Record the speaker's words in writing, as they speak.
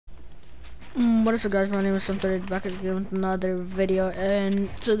What is up, guys? My name is Sam30 back again with another video, and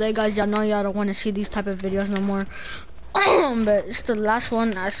today, guys, y'all know y'all don't want to see these type of videos no more. But it's the last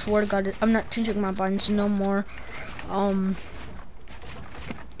one. I swear to God, I'm not changing my buttons no more.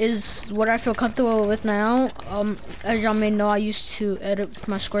 Is what I feel comfortable with now. As y'all may know, I used to edit with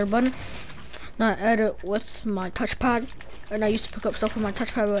my square button, not edit with my touchpad, and I used to pick up stuff with my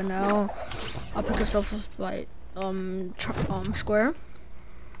touchpad, but now I'll pick up stuff with my square.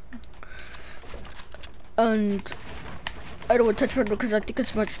 And I don't want to touch it because I think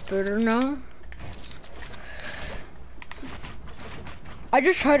it's much better now. I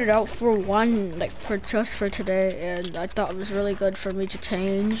just tried it out for just for today, and I thought it was really good for me to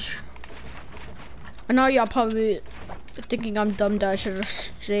change. I know y'all probably thinking I'm dumb that I should have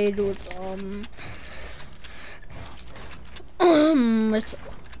stayed with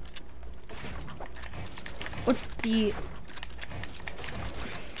with the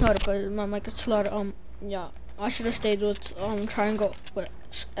my mic is too loud. Yeah, I should have stayed with triangle with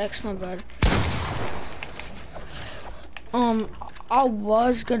X, my bad. I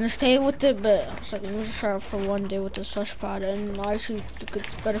was gonna stay with it, but I was like, let me just try it for one day with the touchpad, and I actually think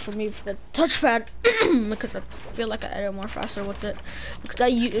it's better for me for the touchpad because I feel like I edit more faster with it. Because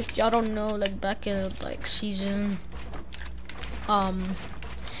if y'all don't know, like back in like season 8,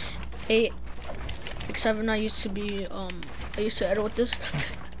 like 7, I used to edit with this.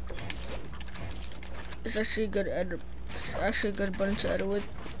 It's actually a good edit. It's actually a good button to edit with.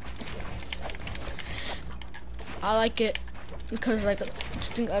 I like it because like I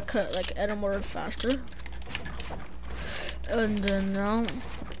think I could like edit more faster. And then now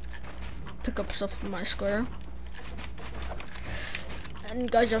pick up stuff from my square.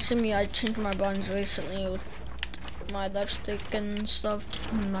 And guys, y'all see me, I changed my buttons recently with my left stick and stuff,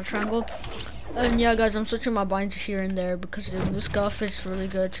 my triangle. And yeah, guys, I'm switching my buttons here and there because this stuff is really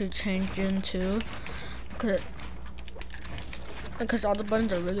good to change into. Because all the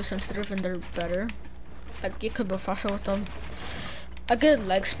buttons are really sensitive and they're better. Like you could be faster with them. I get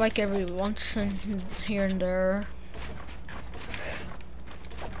leg spike every once and here and there.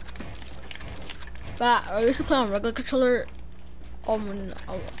 But I used to play on regular controller. I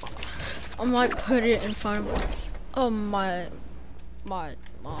might put it in front of my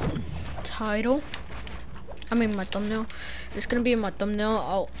title. I mean my thumbnail. It's gonna be in my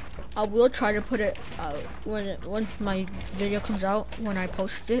thumbnail. I will try to put it when my video comes out, when I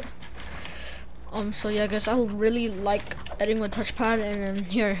post it. So yeah, guys, I really like editing with touchpad, and then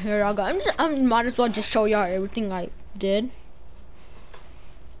here I go. I might as well just show y'all everything I did.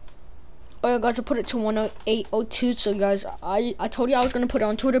 Oh yeah, guys, I put it to 10802. So guys, I told you I was gonna put it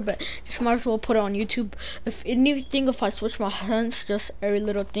on Twitter, but just might as well put it on YouTube. If anything, if I switch my hands, just every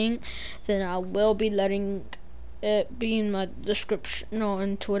little thing, then I will be letting it be in my description, no,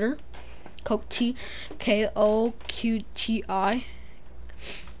 in Twitter. Koqti, Koqti.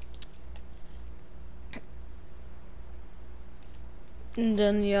 And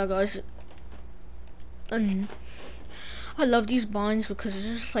then yeah, guys, and I love these binds because it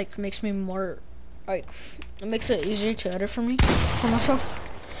just like makes me more like, it makes it easier to edit for myself.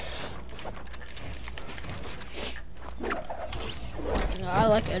 I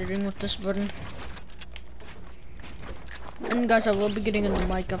like editing with this button. And guys, I will be getting a new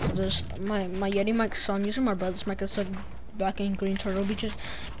mic after this. My Yeti mic, so I'm using my brother's mic. I said back in Green Turtle Beaches.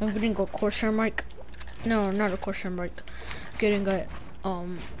 I'm getting a Corsair mic. No, not a Corsair mic. Getting a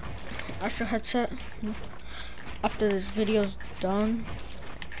Astro headset after this video's done.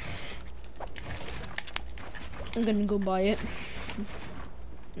 I'm gonna go buy it.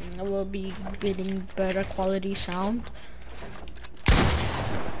 I will be getting better quality sound.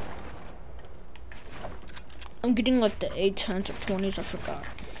 I'm getting like the 810s or 20s, I forgot.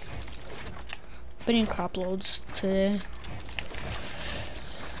 Getting crop loads today.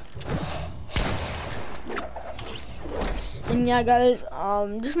 And yeah, guys,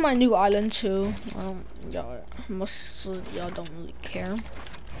 this is my new island too. Most of y'all don't really care.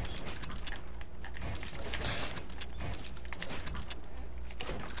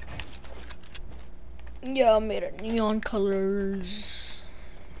 Yeah, I made it neon colors.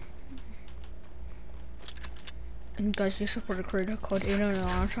 And guys, you support a creator called Aiden in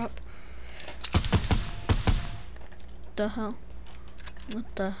our shop. What the hell?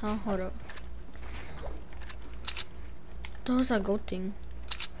 What the hell? Hold up. What the hell is that goat thing?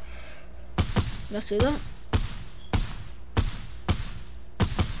 Y'all see that?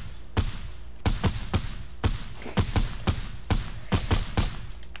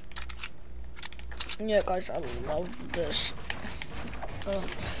 Yeah, guys, I love this.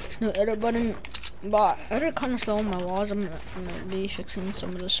 This new edit button. But I did kind of slow on my walls. I'm gonna be fixing some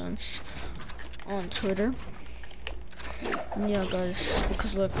of the sense on Twitter. And yeah, guys,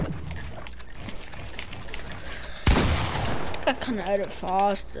 because look, I kind of edit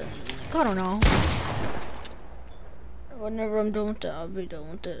fast, and I don't know. Whenever I'm done with it, I'll be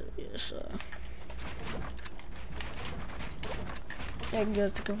done with it. Yes. Yeah,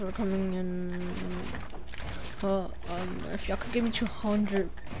 guys, thank you for coming in. If y'all could give me 200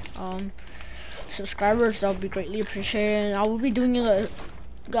 subscribers, that would be greatly appreciated. I will be doing it,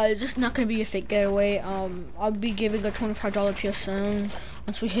 guys. It's not gonna be a fake getaway. I'll be giving a $25 PSN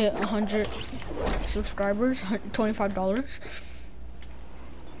once we hit 100 subscribers. $25.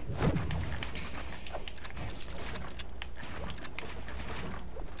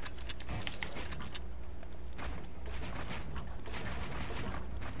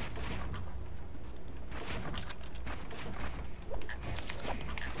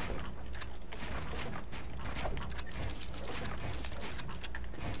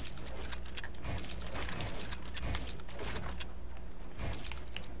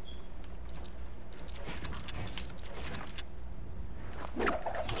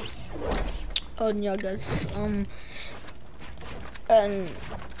 Oh yeah, guys. And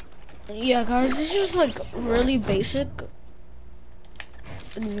yeah, guys, it's just like really basic.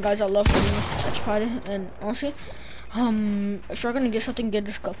 And guys, I love playing with the touchpad. And honestly, if you're gonna get something, get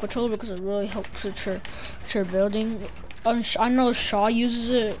the scuff controller because it really helps with your building. I know Shaw uses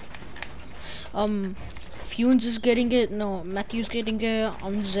it. Funes is getting it. No, Matthew's getting it.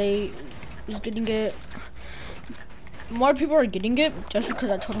 Zay is getting it. More people are getting it just because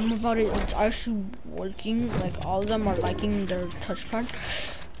I told them about it. It's actually working. Like all of them are liking their touchpad.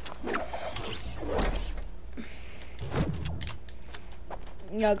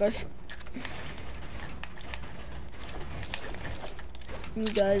 Yeah, guys.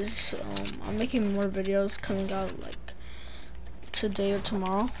 Guys, I'm making more videos coming out like today or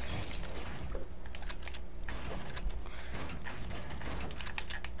tomorrow.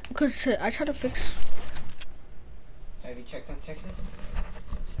 Because I try to fix. Have you checked on Texas?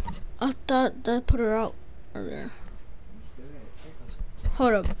 I thought that put her out earlier.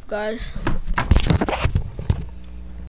 Hold up, guys.